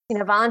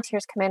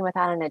Volunteers come in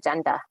without an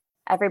agenda.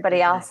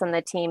 Everybody else on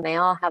the team, they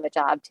all have a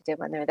job to do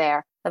when they're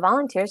there. The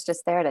volunteer's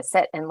just there to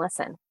sit and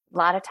listen. A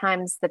lot of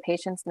times the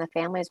patients and the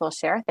families will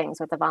share things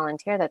with the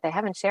volunteer that they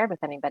haven't shared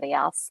with anybody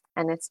else.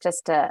 And it's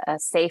just a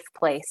safe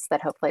place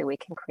that hopefully we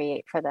can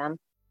create for them.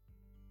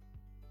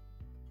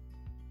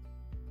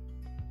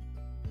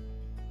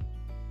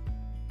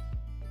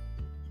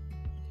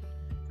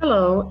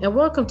 Hello, and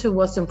welcome to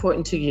What's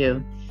Important to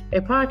You,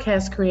 a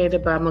podcast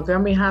created by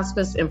Montgomery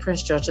Hospice and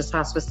Prince George's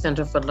Hospice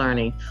Center for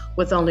Learning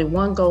with only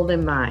one goal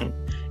in mind,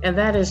 and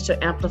that is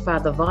to amplify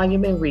the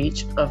volume and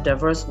reach of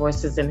diverse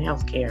voices in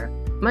healthcare.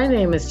 My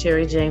name is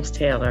Terry James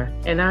Taylor,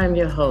 and I am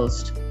your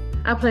host.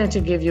 I plan to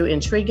give you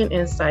intriguing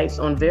insights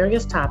on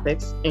various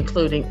topics,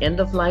 including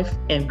end of life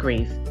and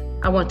grief.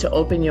 I want to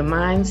open your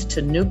minds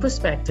to new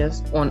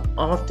perspectives on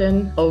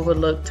often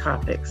overlooked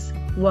topics.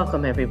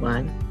 Welcome,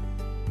 everyone.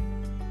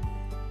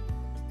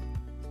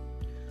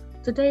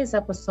 Today's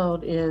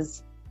episode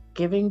is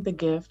Giving the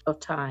Gift of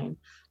Time,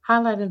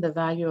 highlighting the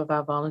value of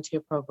our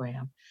volunteer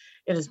program.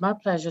 It is my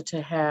pleasure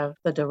to have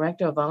the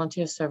Director of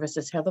Volunteer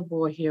Services, Heather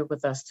Bohr, here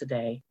with us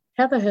today.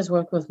 Heather has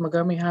worked with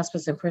Montgomery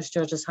Hospice and Prince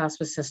George's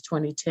Hospice since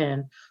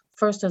 2010,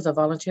 first as a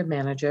volunteer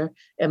manager,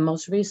 and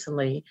most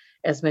recently,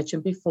 as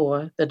mentioned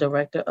before, the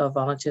Director of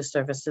Volunteer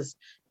Services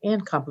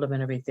and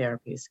Complementary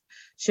Therapies.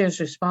 She is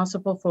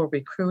responsible for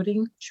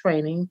recruiting,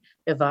 training,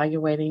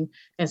 evaluating,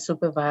 and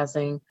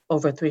supervising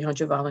over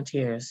 300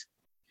 volunteers.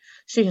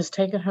 She has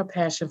taken her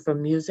passion for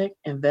music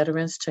and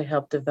veterans to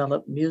help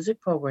develop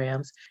music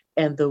programs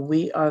and the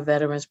We Are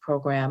Veterans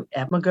program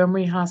at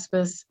Montgomery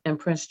Hospice and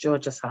Prince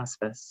George's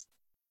Hospice.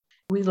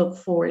 We look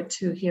forward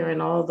to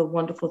hearing all the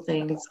wonderful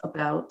things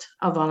about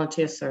our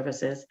volunteer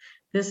services.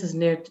 This is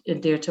near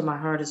and dear to my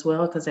heart as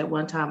well, because at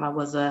one time I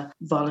was a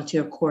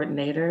volunteer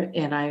coordinator,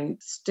 and I'm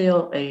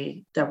still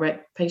a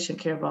direct patient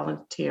care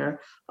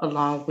volunteer,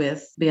 along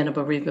with being a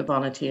bereavement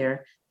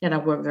volunteer. And I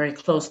work very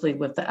closely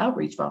with the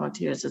outreach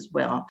volunteers as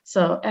well.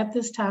 So at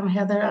this time,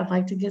 Heather, I'd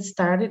like to get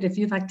started. If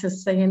you'd like to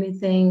say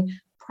anything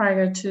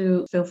prior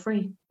to, feel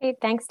free. Hey,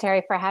 thanks,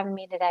 Terry, for having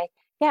me today.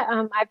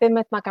 Yeah, I've been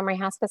with Montgomery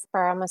Hospice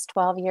for almost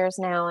 12 years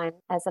now, and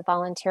as a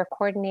volunteer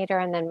coordinator,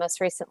 and then most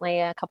recently,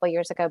 a couple of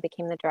years ago,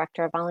 became the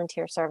Director of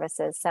Volunteer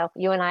Services. So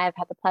you and I have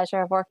had the pleasure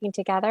of working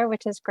together,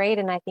 which is great,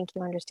 and I think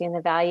you understand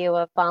the value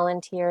of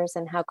volunteers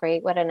and how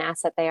great, what an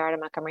asset they are to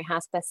Montgomery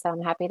Hospice. So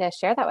I'm happy to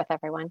share that with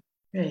everyone.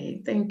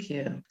 Great, thank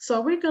you. So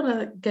we're going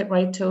to get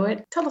right to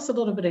it. Tell us a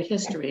little bit of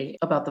history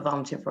about the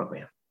volunteer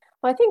program.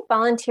 Well, I think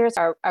volunteers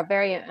are a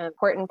very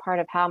important part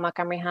of how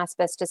Montgomery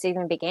Hospice just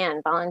even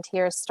began.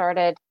 Volunteers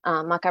started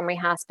Montgomery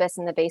Hospice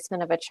in the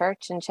basement of a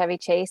church in Chevy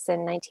Chase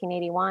in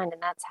 1981,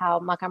 and that's how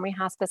Montgomery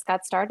Hospice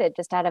got started,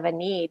 just out of a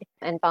need.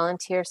 And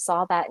volunteers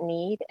saw that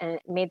need and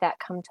made that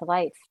come to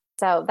life.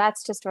 So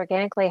that's just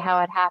organically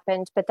how it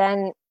happened. But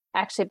then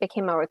actually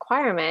became a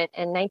requirement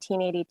in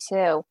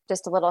 1982.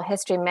 Just a little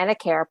history,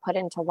 Medicare put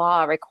into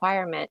law a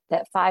requirement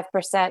that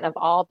 5% of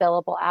all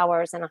billable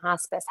hours in a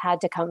hospice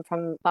had to come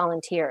from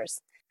volunteers.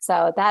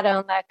 So that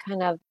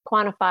kind of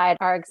quantified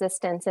our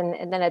existence,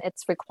 and then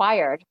it's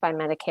required by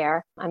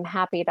Medicare. I'm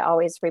happy to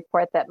always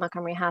report that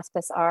Montgomery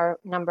Hospice, our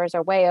numbers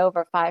are way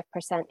over 5%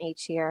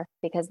 each year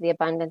because of the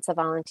abundance of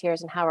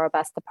volunteers and how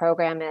robust the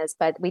program is.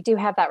 But we do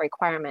have that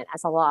requirement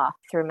as a law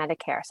through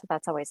Medicare. So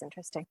that's always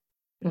interesting.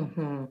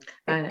 Mm-hmm.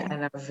 I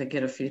never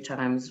forget a few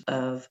times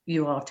of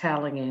you all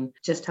tallying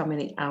just how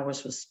many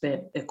hours was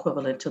spent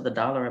equivalent to the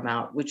dollar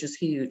amount, which is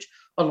huge,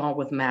 along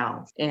with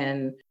mouths.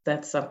 And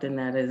that's something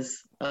that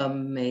is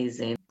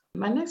amazing.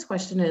 My next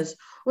question is,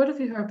 what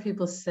have you heard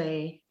people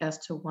say as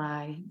to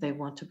why they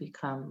want to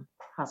become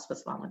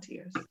hospice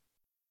volunteers?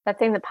 That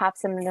thing that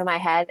pops into my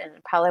head,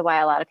 and probably why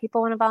a lot of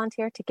people want to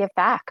volunteer, to give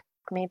back.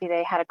 Maybe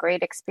they had a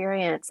great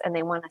experience and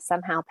they want to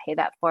somehow pay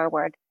that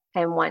forward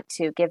and want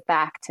to give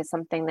back to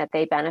something that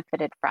they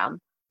benefited from.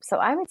 So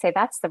I would say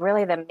that's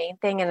really the main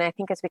thing. And I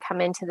think as we come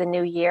into the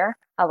new year,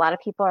 a lot of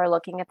people are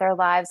looking at their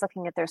lives,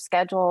 looking at their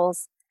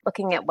schedules,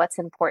 looking at what's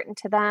important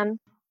to them.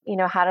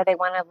 How do they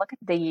want to look at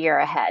the year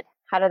ahead?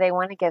 How do they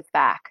want to give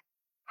back?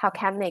 How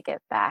can they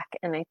give back?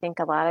 And I think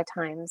a lot of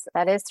times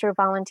that is through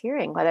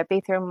volunteering, whether it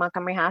be through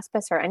Montgomery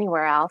Hospice or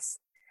anywhere else.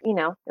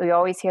 We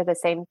always hear the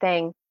same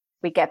thing.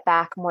 We get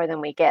back more than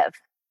we give.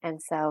 And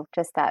so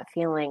just that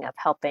feeling of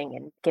helping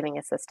and giving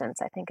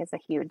assistance, I think, is a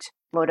huge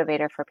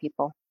motivator for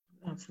people.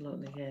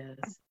 Absolutely,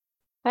 yes.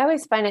 I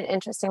always find it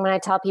interesting when I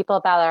tell people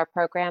about our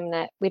program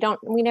that we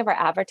never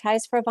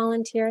advertise for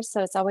volunteers.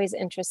 So it's always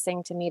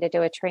interesting to me to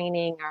do a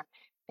training or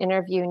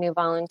interview new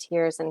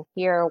volunteers and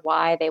hear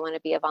why they want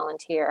to be a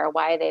volunteer or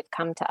why they've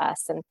come to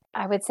us. And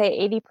I would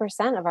say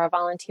 80% of our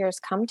volunteers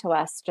come to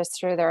us just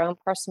through their own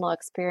personal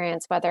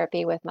experience, whether it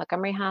be with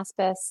Montgomery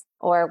Hospice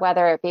or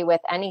whether it be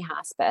with any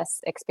hospice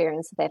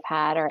experience that they've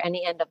had or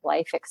any end of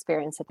life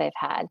experience that they've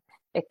had.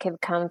 It can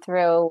come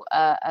through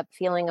a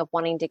feeling of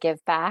wanting to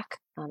give back.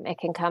 It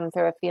can come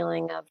through a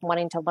feeling of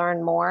wanting to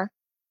learn more.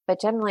 But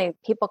generally,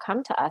 people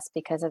come to us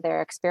because of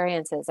their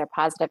experiences, their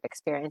positive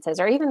experiences,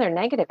 or even their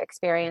negative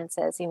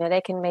experiences. They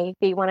can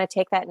maybe want to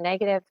take that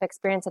negative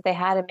experience that they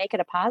had and make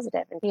it a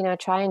positive and,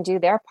 try and do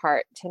their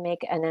part to make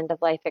an end of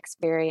life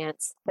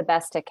experience the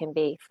best it can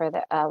be for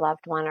a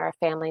loved one or a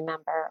family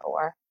member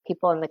or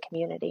people in the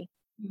community.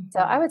 So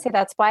I would say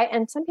that's why.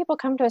 And some people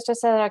come to us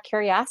just out of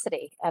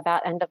curiosity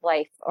about end of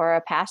life or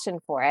a passion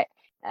for it.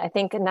 I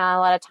think not a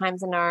lot of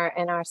times in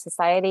our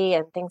society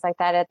and things like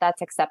that,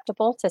 that's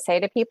acceptable to say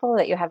to people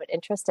that you have an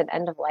interest in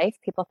end of life.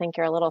 People think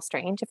you're a little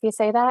strange if you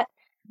say that.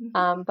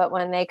 But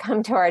when they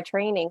come to our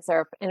trainings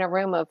or in a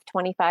room of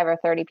 25 or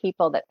 30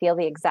 people that feel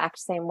the exact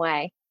same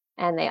way,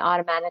 and they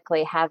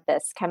automatically have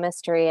this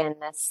chemistry and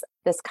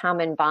this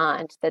common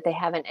bond that they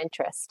have an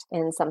interest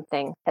in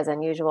something as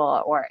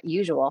unusual or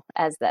usual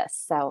as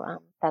this. So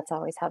that's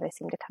always how they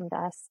seem to come to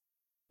us.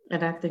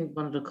 And I think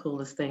one of the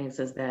coolest things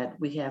is that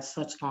we have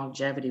such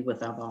longevity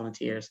with our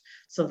volunteers.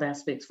 So that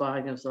speaks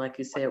volumes. Like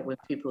you said, when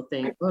people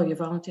think, oh, you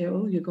volunteer,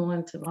 oh, you're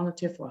going to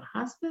volunteer for a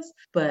hospice.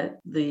 But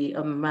the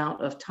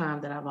amount of time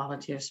that our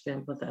volunteers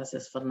spend with us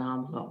is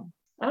phenomenal.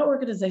 Our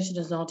organization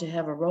is known to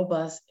have a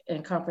robust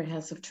and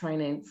comprehensive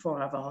training for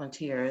our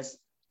volunteers.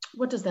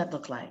 What does that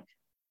look like?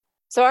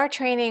 So our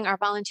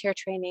volunteer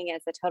training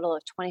is a total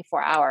of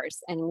 24 hours,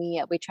 and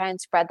we try and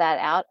spread that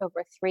out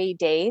over 3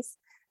 days.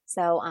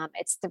 So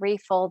it's 3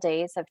 full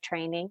days of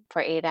training for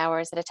 8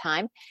 hours at a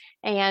time.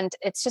 And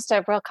it's just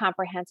a real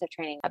comprehensive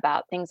training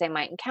about things they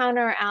might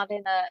encounter out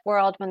in the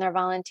world when they're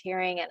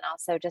volunteering, and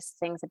also just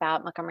things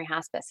about Montgomery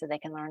Hospice so they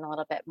can learn a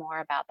little bit more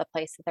about the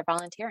place that they're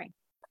volunteering.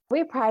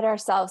 We pride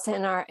ourselves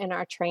in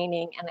our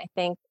training, and I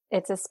think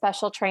it's a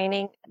special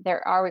training.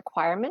 There are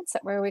requirements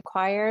that we're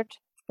required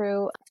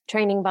through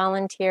training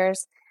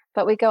volunteers,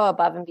 but we go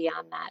above and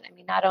beyond that. I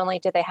mean, not only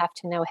do they have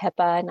to know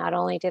HIPAA, not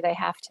only do they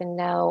have to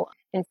know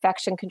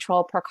infection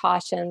control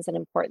precautions and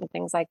important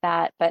things like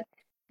that, but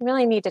we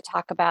really need to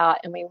talk about,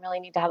 and we really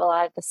need to have a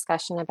lot of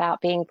discussion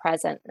about being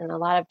present and a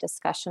lot of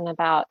discussion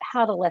about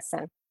how to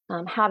listen,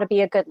 how to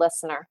be a good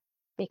listener,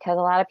 because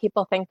a lot of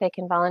people think they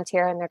can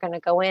volunteer and they're going to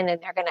go in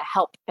and they're going to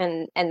help.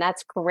 And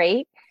that's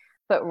great.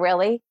 But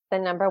really, the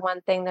number one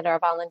thing that our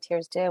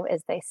volunteers do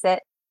is they sit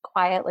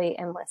quietly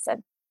and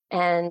listen.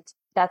 And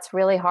that's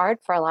really hard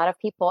for a lot of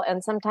people.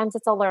 And sometimes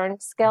it's a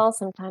learned skill.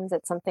 Sometimes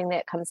it's something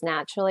that comes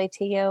naturally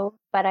to you.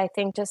 But I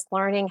think just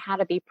learning how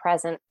to be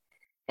present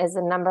is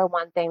the number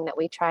one thing that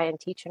we try and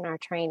teach in our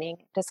training,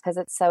 just because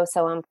it's so,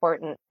 so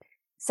important.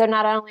 So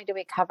not only do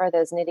we cover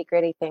those nitty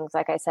gritty things,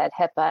 like I said,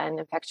 HIPAA and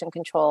infection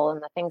control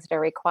and the things that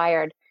are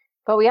required,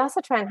 but we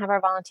also try and have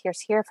our volunteers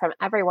hear from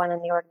everyone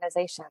in the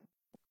organization.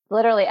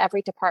 Literally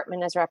every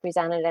department is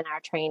represented in our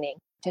training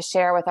to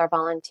share with our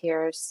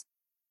volunteers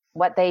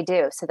what they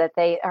do so that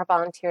our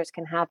volunteers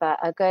can have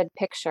a good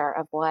picture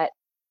of what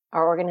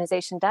our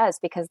organization does,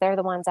 because they're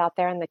the ones out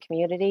there in the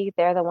community.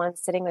 They're the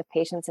ones sitting with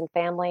patients and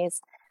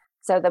families.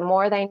 So the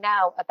more they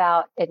know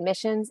about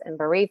admissions and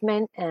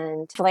bereavement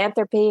and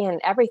philanthropy and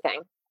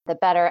everything, the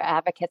better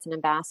advocates and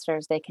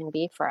ambassadors they can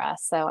be for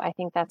us. So I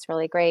think that's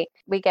really great.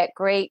 We get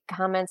great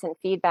comments and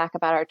feedback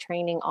about our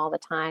training all the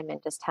time,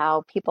 and just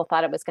how people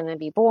thought it was going to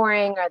be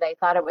boring, or they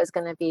thought it was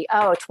going to be,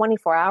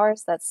 24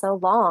 hours, that's so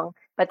long.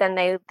 But then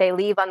they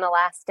leave on the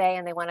last day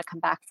and they want to come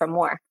back for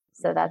more.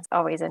 So that's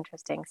always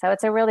interesting. So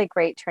it's a really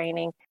great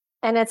training.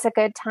 And it's a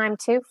good time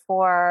too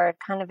for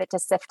kind of it to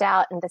sift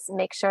out and just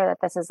make sure that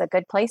this is a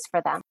good place for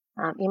them.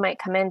 You might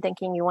come in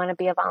thinking you want to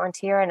be a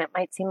volunteer and it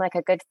might seem like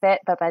a good fit,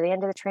 but by the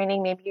end of the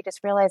training, maybe you just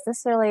realize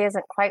this really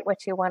isn't quite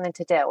what you wanted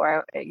to do,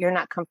 or you're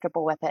not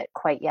comfortable with it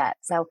quite yet.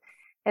 So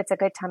it's a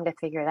good time to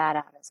figure that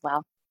out as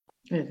well.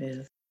 It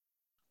is.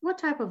 What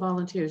type of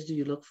volunteers do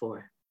you look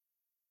for?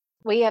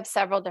 We have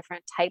several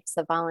different types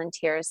of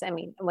volunteers. I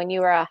mean, when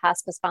you are a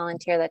hospice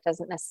volunteer, that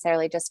doesn't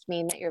necessarily just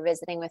mean that you're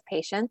visiting with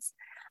patients.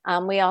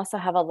 We also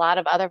have a lot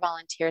of other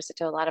volunteers that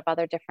do a lot of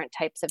other different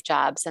types of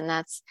jobs. And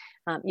that's,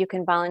 you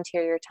can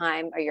volunteer your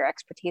time or your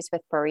expertise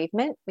with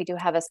bereavement. We do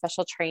have a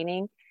special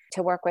training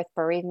to work with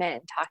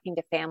bereavement and talking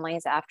to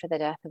families after the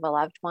death of a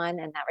loved one,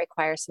 and that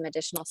requires some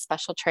additional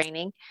special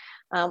training.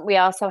 We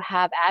also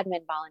have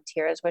admin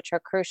volunteers, which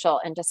are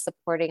crucial in just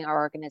supporting our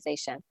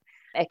organization.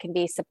 It can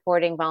be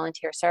supporting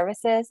volunteer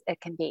services.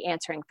 It can be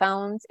answering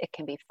phones. It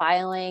can be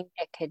filing.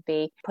 It could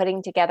be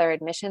putting together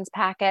admissions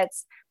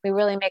packets. We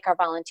really make our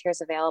volunteers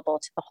available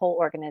to the whole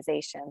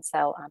organization.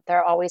 So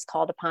they're always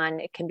called upon.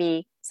 It can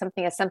be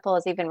something as simple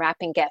as even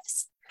wrapping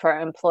gifts for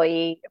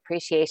Employee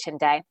Appreciation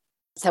Day.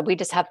 So we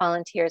just have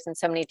volunteers in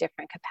so many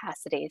different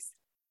capacities.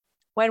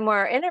 When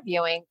we're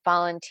interviewing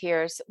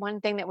volunteers, one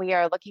thing that we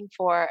are looking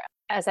for,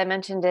 as I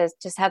mentioned, is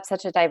just have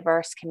such a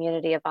diverse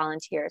community of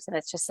volunteers. And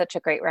it's just such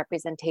a great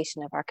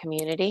representation of our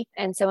community.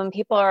 And so when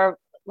people are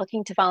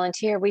looking to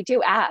volunteer, we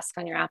do ask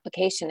on your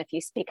application if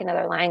you speak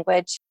another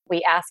language.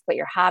 We ask what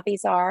your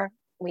hobbies are.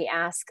 We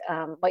ask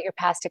what your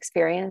past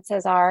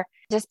experiences are.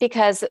 Just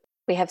because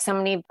we have so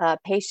many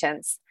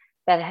patients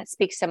that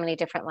speak so many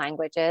different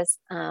languages.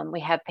 We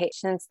have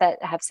patients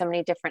that have so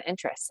many different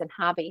interests and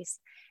hobbies.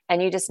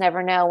 And you just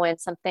never know when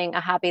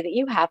a hobby that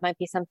you have might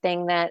be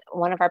something that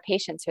one of our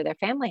patients or their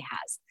family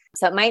has.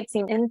 So it might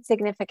seem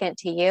insignificant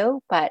to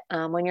you, but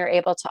when you're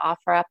able to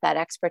offer up that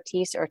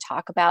expertise or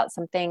talk about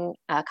something,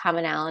 a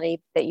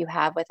commonality that you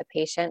have with a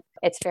patient,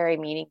 it's very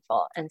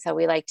meaningful. And so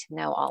we like to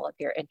know all of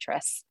your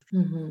interests.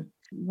 Mhm.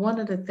 One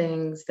of the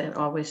things that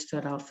always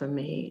stood out for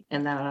me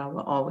and that I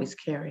will always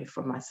carry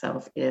for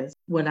myself is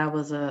when I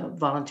was a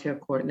volunteer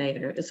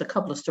coordinator. It's a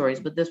couple of stories,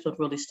 but this one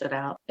really stood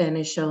out. And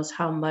it shows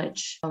how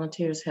much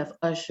volunteers have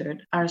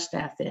ushered our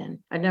staff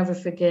in. I never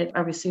forget, I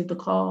received a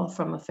call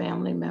from a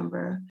family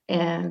member,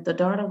 and the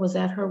daughter was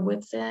at her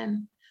wit's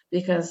end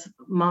because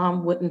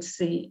mom wouldn't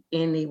see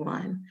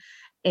anyone.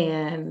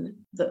 And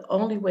the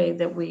only way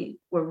that we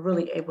were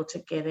really able to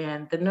get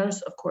in, the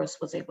nurse, of course,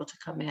 was able to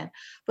come in,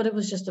 but it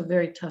was just a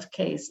very tough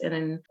case. And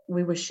then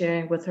we were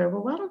sharing with her,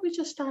 well, why don't we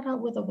just start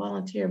out with a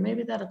volunteer?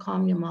 Maybe that'll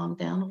calm your mom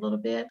down a little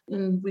bit.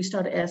 And we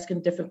started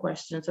asking different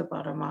questions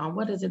about her mom.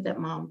 What is it that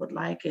mom would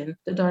like? And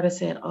the daughter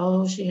said,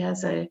 oh, she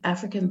has an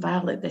African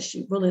violet that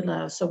she really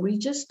loves. So we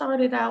just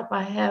started out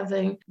by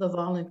having the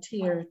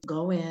volunteer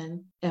go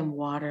in and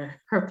water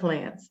her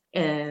plants.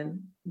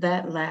 And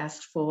that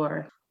lasts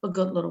for a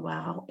good little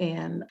while.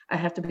 And I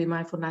have to be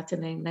mindful not to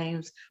name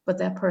names, but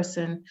that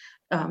person,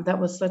 that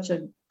was such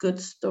a good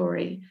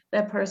story.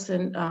 That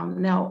person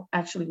now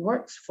actually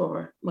works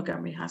for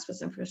Montgomery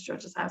Hospice and Prince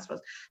George's Hospice.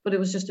 But it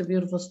was just a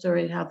beautiful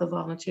story how the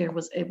volunteer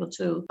was able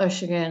to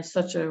usher in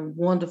such a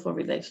wonderful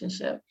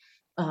relationship,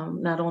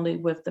 not only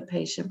with the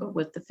patient, but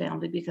with the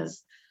family,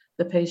 because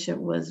the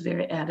patient was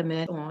very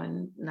adamant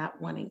on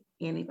not wanting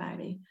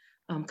anybody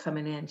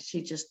coming in.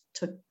 She just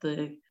took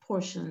the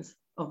portions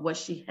of what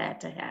she had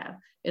to have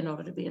in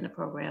order to be in the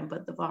program.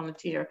 But the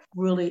volunteer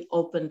really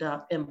opened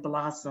up and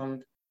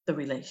blossomed the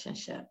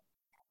relationship.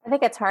 I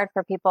think it's hard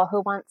for people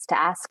who wants to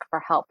ask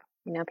for help.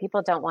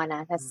 People don't want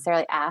to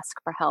necessarily ask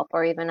for help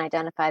or even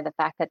identify the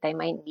fact that they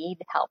might need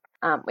help.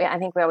 I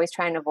think we always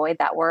try and avoid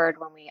that word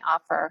when we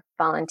offer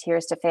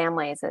volunteers to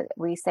families.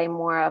 We say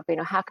more of,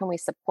 how can we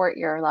support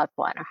your loved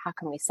one or how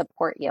can we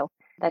support you?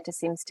 That just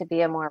seems to be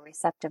a more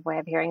receptive way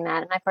of hearing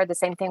that. And I've heard the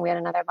same thing. We had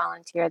another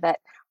volunteer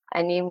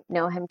and you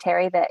know him,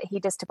 Terry, that he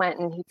just went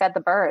and he fed the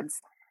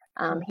birds.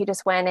 He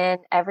just went in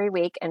every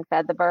week and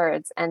fed the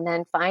birds. And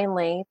then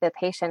finally, the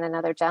patient,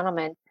 another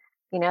gentleman,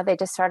 they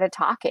just started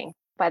talking.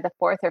 By the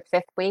fourth or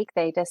fifth week,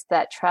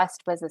 that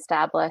trust was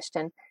established.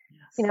 And,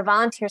 Yes.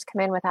 volunteers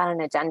come in without an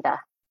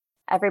agenda.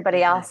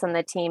 Everybody else Exactly. on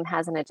the team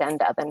has an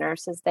agenda. The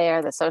nurse is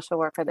there, the social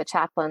worker, the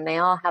chaplain, they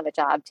all have a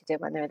job to do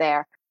when they're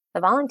there.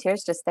 The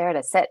volunteer's just there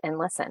to sit and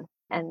listen.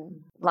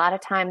 And a lot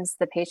of times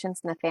the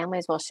patients and the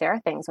families will share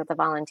things with the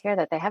volunteer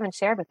that they haven't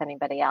shared with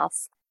anybody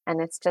else.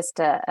 And it's just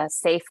a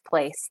safe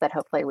place that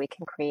hopefully we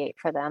can create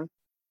for them.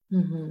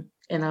 Hmm.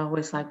 And I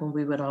always like when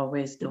we would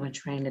always do in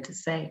training to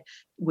say,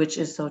 which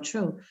is so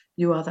true,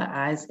 you are the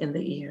eyes and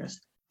the ears.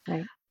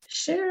 Right.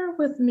 Share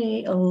with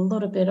me a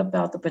little bit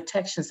about the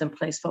protections in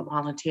place for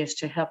volunteers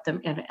to help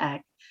them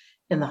interact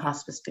in the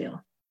hospice field.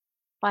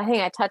 Well, I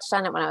think I touched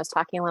on it when I was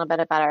talking a little bit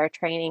about our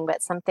training,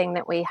 but something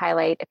that we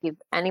highlight,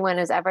 anyone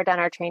who's ever done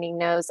our training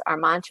knows our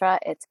mantra,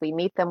 it's we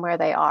meet them where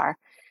they are.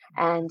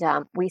 And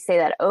we say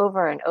that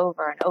over and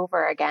over and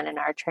over again in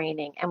our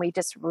training. And we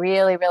just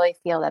really, really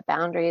feel that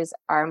boundaries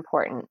are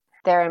important.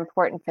 They're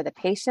important for the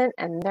patient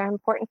and they're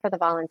important for the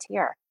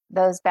volunteer.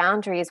 Those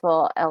boundaries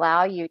will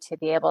allow you to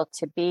be able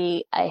to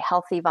be a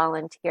healthy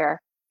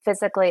volunteer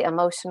physically,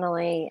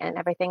 emotionally, and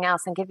everything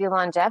else, and give you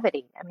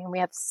longevity. I mean, we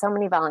have so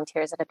many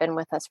volunteers that have been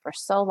with us for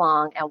so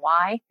long. And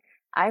why?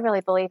 I really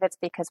believe it's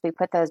because we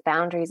put those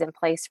boundaries in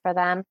place for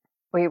them.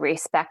 We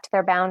respect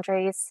their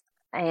boundaries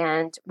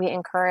and we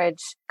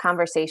encourage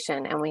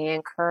conversation and we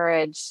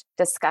encourage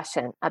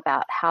discussion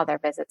about how their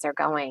visits are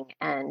going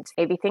and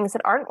maybe things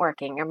that aren't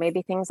working or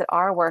maybe things that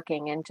are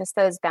working. And just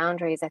those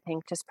boundaries, I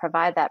think, just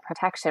provide that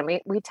protection.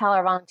 We tell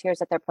our volunteers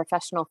that they're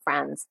professional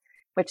friends,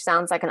 which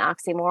sounds like an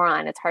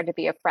oxymoron. It's hard to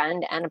be a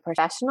friend and a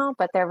professional,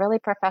 but they're really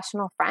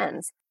professional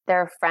friends.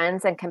 They're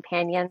friends and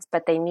companions,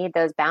 but they need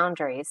those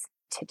boundaries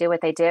to do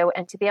what they do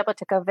and to be able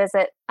to go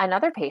visit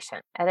another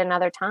patient at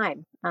another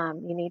time.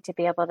 You need to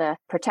be able to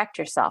protect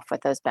yourself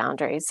with those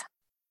boundaries.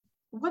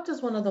 What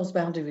does one of those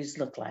boundaries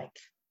look like?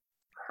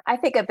 I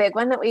think a big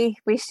one that we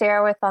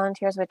share with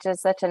volunteers, which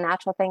is such a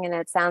natural thing, and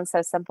it sounds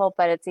so simple,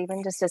 but it's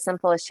even just as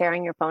simple as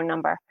sharing your phone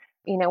number.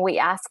 We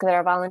ask that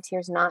our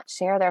volunteers not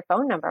share their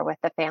phone number with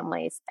the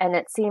families. And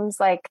it seems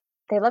like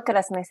they look at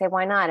us and they say,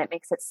 why not? It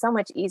makes it so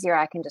much easier.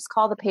 I can just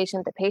call the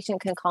patient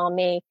can call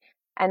me.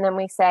 And then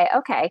we say,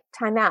 okay,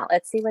 time out.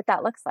 Let's see what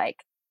that looks like.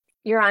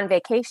 You're on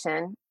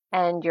vacation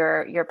and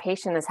your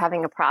patient is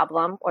having a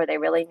problem or they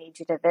really need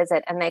you to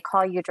visit and they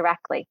call you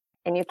directly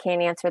and you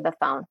can't answer the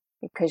phone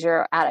because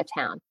you're out of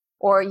town.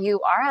 Or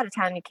you are out of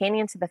town, you can't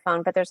answer the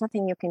phone, but there's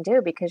nothing you can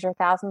do because you're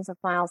thousands of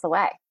miles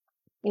away.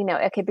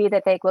 It could be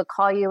that they would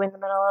call you in the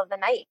middle of the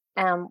night.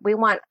 We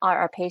want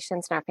our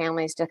patients and our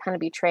families to kind of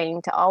be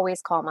trained to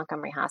always call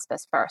Montgomery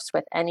Hospice first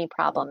with any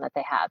problem that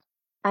they have.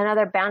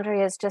 Another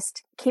boundary is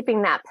just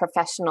keeping that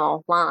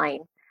professional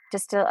line,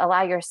 just to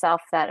allow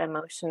yourself that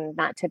emotion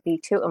not to be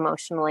too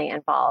emotionally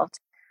involved,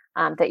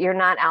 that you're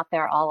not out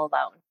there all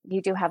alone.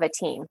 You do have a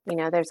team.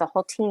 There's a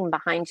whole team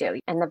behind you,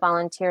 and the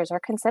volunteers are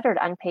considered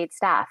unpaid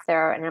staff.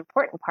 They're an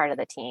important part of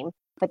the team,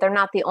 but they're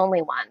not the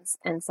only ones.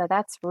 And so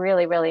that's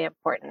really, really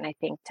important, I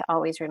think, to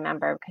always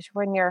remember, because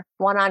when you're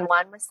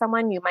one-on-one with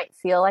someone, you might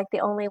feel like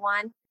the only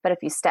one. But if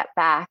you step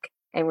back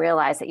and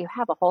realize that you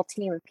have a whole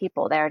team of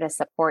people there to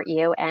support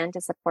you and to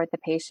support the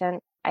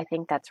patient, I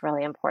think that's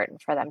really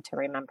important for them to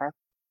remember.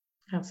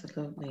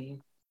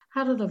 Absolutely.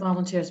 How do the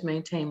volunteers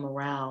maintain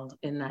morale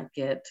and not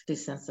get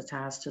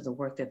desensitized to the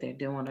work that they're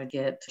doing or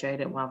get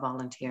jaded while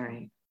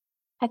volunteering?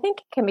 I think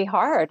it can be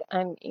hard.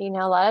 A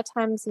lot of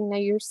times,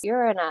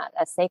 you're in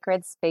a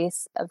sacred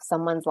space of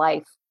someone's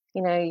life.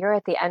 You're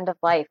at the end of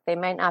life. They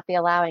might not be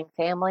allowing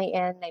family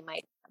in.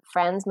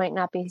 Friends might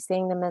not be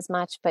seeing them as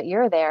much, but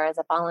you're there as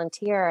a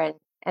volunteer,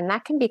 and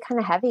that can be kind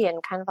of heavy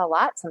and kind of a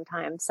lot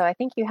sometimes. So I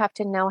think you have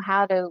to know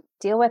how to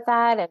deal with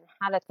that and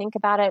how to think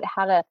about it,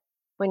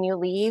 when you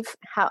leave,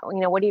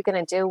 what are you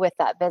going to do with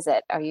that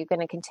visit? Are you going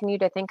to continue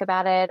to think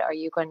about it? Are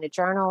you going to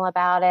journal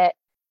about it?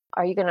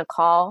 Are you going to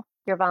call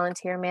your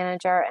volunteer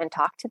manager and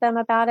talk to them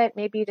about it?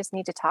 Maybe you just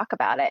need to talk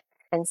about it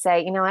and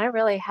say, I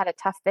really had a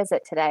tough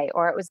visit today,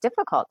 or it was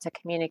difficult to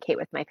communicate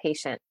with my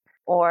patient,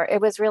 or it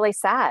was really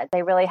sad.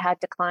 They really had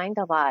declined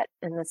a lot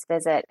in this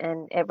visit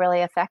and it really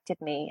affected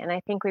me. And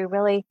I think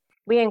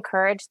we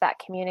encourage that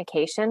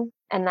communication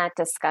and that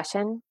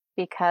discussion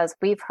because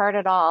we've heard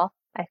it all,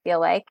 I feel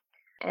like.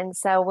 And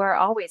so we're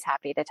always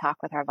happy to talk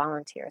with our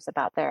volunteers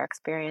about their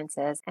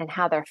experiences and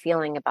how they're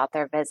feeling about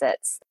their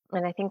visits.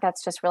 And I think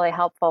that's just really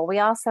helpful.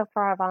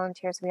 For our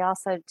volunteers, we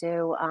also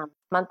do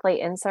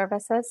monthly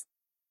in-services.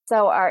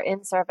 So our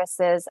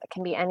in-services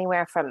can be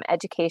anywhere from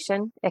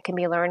education. It can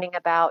be learning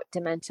about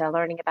dementia,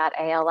 learning about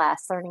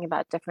ALS, learning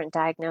about different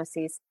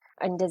diagnoses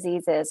and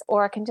diseases,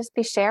 or it can just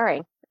be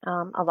sharing.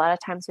 A lot of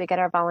times we get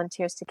our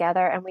volunteers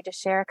together and we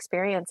just share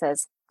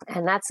experiences.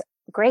 And that's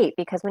great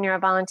because when you're a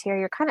volunteer,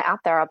 you're kind of out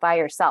there all by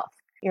yourself.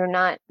 You're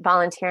not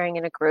volunteering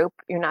in a group.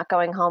 You're not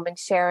going home and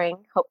sharing,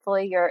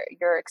 hopefully,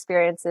 your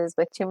experiences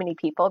with too many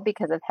people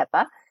because of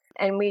HIPAA.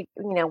 And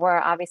we're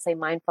obviously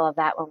mindful of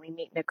that when we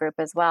meet in a group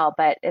as well,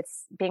 but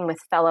it's being with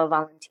fellow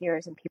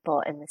volunteers and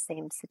people in the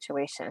same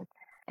situation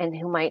and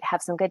who might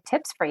have some good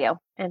tips for you.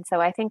 And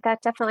so I think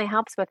that definitely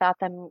helps without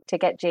them to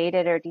get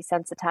jaded or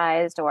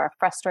desensitized or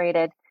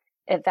frustrated.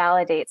 It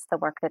validates the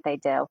work that they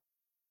do.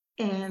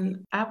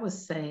 And I would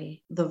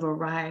say the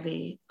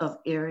variety of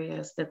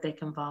areas that they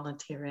can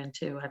volunteer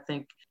into, I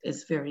think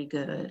is very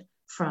good,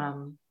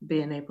 from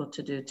being able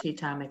to do tea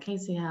time at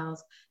Casey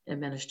House,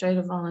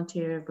 administrative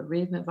volunteer,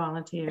 bereavement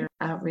volunteer,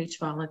 outreach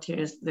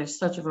volunteers. There's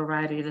such a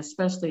variety, and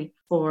especially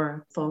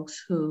for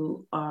folks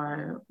who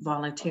are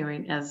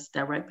volunteering as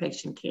direct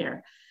patient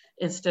care.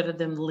 Instead of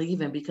them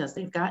leaving because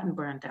they've gotten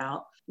burned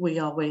out, we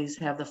always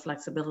have the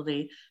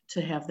flexibility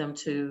to have them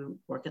to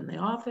work in the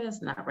office,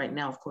 not right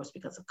now, of course,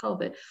 because of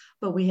COVID,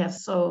 but we have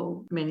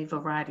so many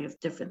variety of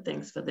different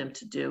things for them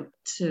to do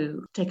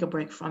to take a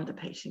break from the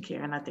patient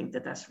care. And I think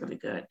that that's really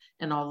good.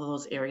 And all of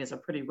those areas are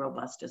pretty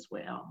robust as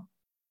well.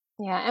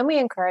 Yeah, and we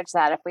encourage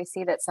that if we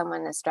see that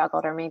someone has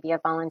struggled or maybe a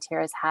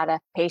volunteer has had a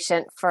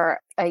patient for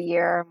a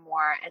year or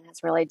more and has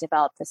really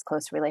developed this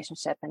close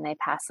relationship and they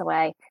pass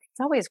away, it's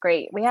always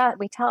great. We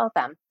tell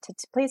them to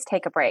please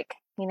take a break.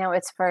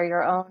 It's for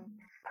your own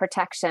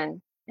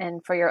protection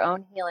and for your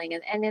own healing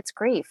and it's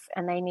grief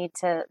and they need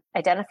to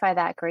identify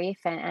that grief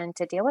and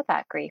to deal with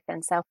that grief.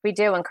 And so we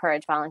do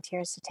encourage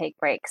volunteers to take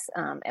breaks,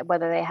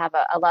 whether they have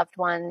a loved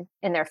one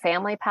in their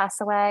family pass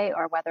away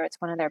or whether it's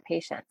one of their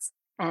patients.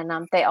 And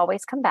they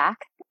always come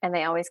back and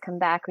they always come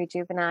back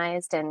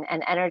rejuvenized and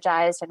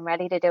energized and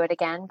ready to do it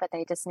again. But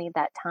they just need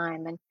that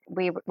time. And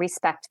we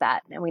respect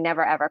that and we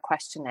never, ever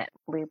question it.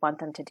 We want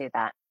them to do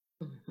that.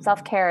 Mm-hmm.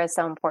 Self-care is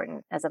so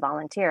important as a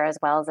volunteer as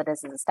well as it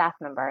is as a staff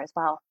member as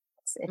well.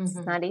 It's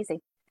not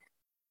easy.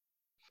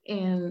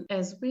 And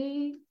as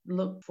we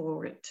look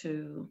forward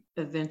to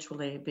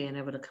eventually being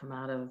able to come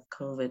out of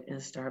COVID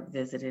and start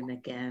visiting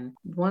again,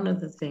 one of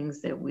the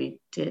things that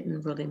we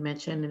didn't really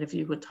mention, and if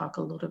you would talk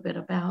a little bit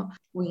about,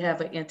 we have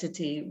an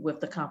entity with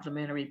the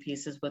complementary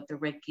pieces with the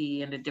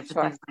Reiki and the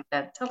different things like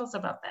that. Tell us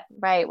about that.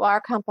 Right. Well,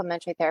 our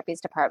complementary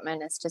therapies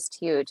department is just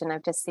huge. And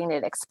I've just seen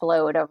it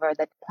explode over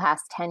the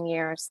past 10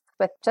 years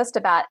with just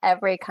about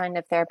every kind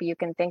of therapy you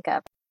can think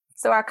of.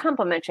 So our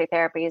complementary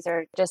therapies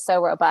are just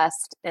so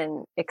robust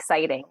and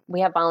exciting.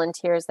 We have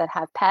volunteers that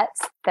have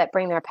pets that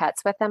bring their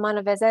pets with them on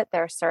a visit.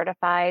 They're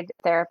certified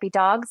therapy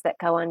dogs that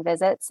go on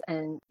visits,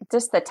 and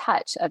just the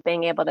touch of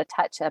being able to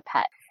touch a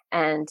pet.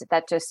 And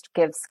that just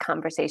gives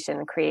conversation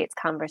and creates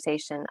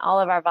conversation. All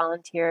of our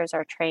volunteers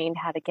are trained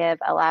how to give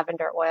a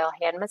lavender oil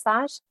hand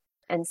massage.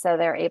 And so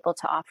they're able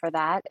to offer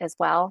that as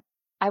well.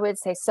 I would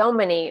say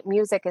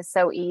music is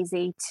so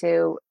easy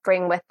to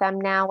bring with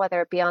them now,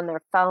 whether it be on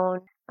their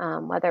phone,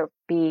 whether it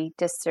be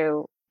just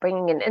through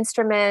bringing an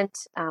instrument.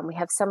 We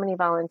have so many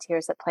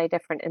volunteers that play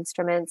different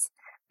instruments.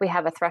 We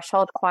have a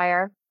threshold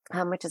choir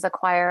which is a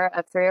choir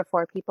of 3 or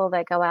 4 people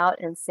that go out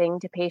and sing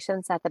to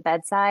patients at the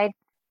bedside,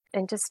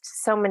 and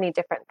just so many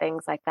different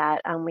things like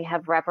that. We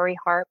have reverie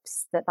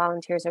harps that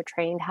volunteers are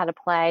trained how to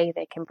play.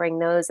 They can bring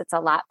those. It's a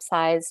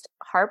lap-sized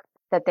harp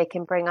that they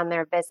can bring on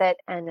their visit,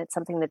 and it's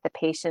something that the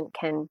patient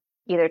can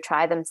either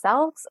try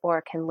themselves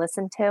or can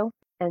listen to.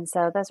 And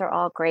so those are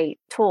all great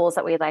tools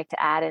that we'd like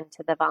to add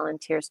into the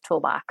volunteers'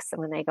 toolbox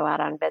when they go out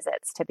on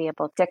visits to be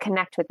able to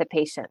connect with the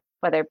patient,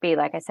 whether it be,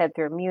 like I said,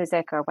 through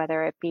music or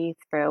whether it be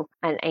through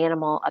an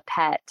animal, a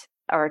pet,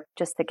 or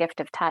just the gift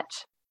of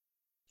touch.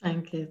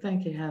 Thank you.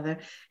 Thank you, Heather.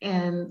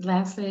 And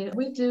lastly,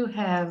 we do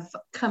have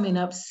coming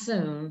up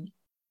soon,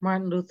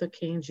 Martin Luther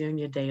King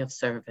Jr. Day of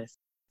Service.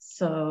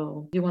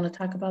 So you want to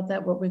talk about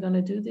that, what we're going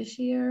to do this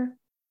year?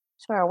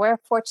 Sure. We're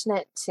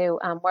fortunate to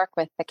work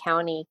with the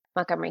county,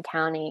 Montgomery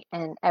County,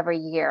 and every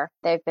year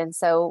they've been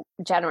so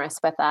generous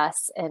with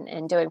us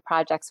and doing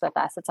projects with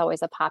us. It's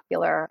always a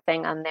popular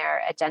thing on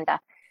their agenda.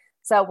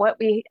 So what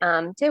we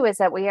do is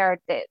that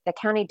the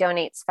county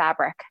donates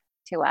fabric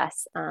to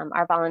us.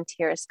 Our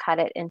volunteers cut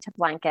it into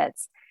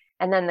blankets,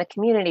 and then the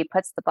community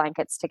puts the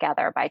blankets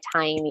together by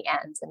tying the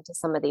ends into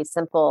some of these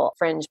simple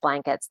fringe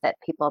blankets that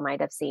people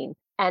might have seen.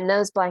 And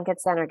those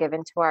blankets then are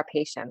given to our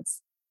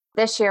patients.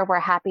 This year, we're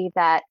happy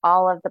that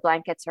all of the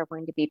blankets are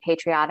going to be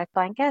patriotic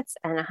blankets,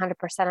 and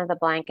 100% of the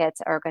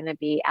blankets are going to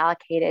be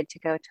allocated to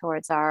go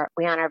towards our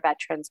We Honor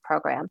Veterans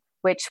program,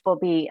 which will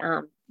be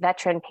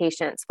veteran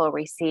patients will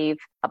receive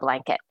a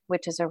blanket,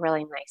 which is a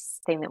really nice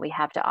thing that we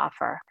have to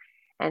offer.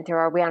 And through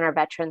our We Honor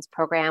Veterans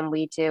program,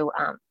 we do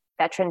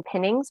veteran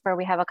pinnings, where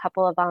we have a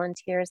couple of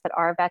volunteers that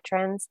are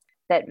veterans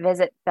that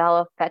visit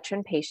fellow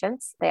veteran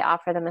patients. They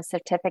offer them a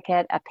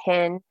certificate, a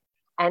pin,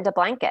 and a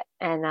blanket,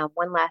 and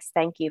one last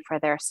thank you for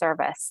their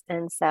service.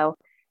 And so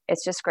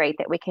it's just great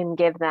that we can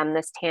give them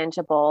this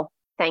tangible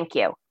thank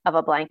you of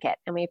a blanket.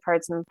 And we've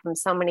heard from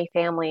so many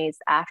families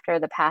after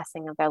the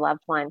passing of their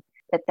loved one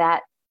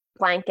that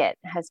blanket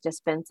has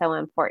just been so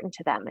important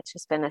to them. It's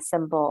just been a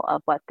symbol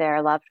of what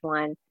their loved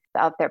one,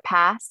 of their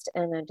past,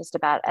 and then just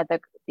about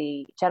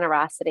the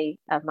generosity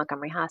of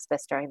Montgomery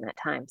Hospice during that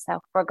time.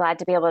 So we're glad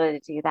to be able to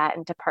do that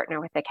and to partner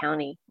with the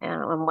county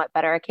on what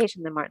better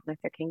occasion than Martin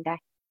Luther King Day.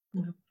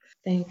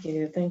 Thank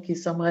you. Thank you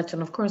so much.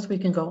 And of course, we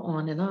can go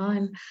on and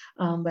on,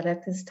 but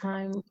at this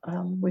time,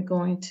 we're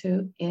going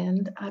to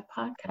end our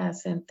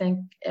podcast and thank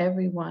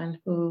everyone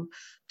who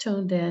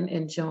tuned in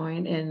and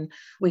joined. And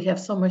we have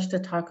so much to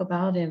talk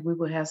about, and we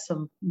will have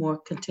some more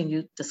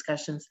continued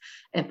discussions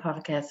and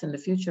podcasts in the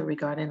future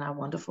regarding our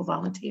wonderful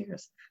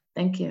volunteers.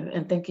 Thank you.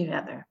 And thank you,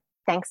 Heather.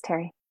 Thanks,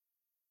 Terry.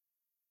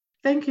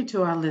 Thank you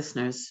to our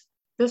listeners.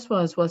 This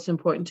was What's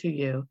Important to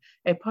You,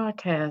 a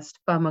podcast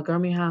by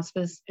Montgomery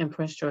Hospice and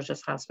Prince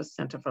George's Hospice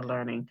Center for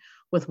Learning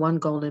with one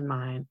goal in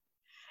mind,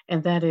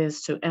 and that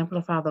is to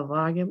amplify the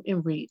volume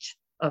and reach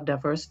of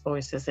diverse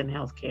voices in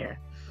healthcare.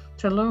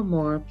 To learn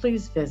more,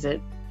 please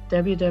visit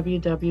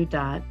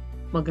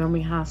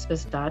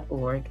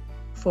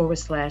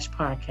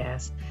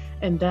www.montgomeryhospice.org/podcast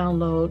and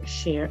download,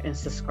 share, and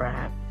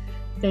subscribe.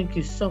 Thank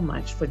you so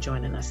much for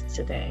joining us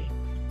today.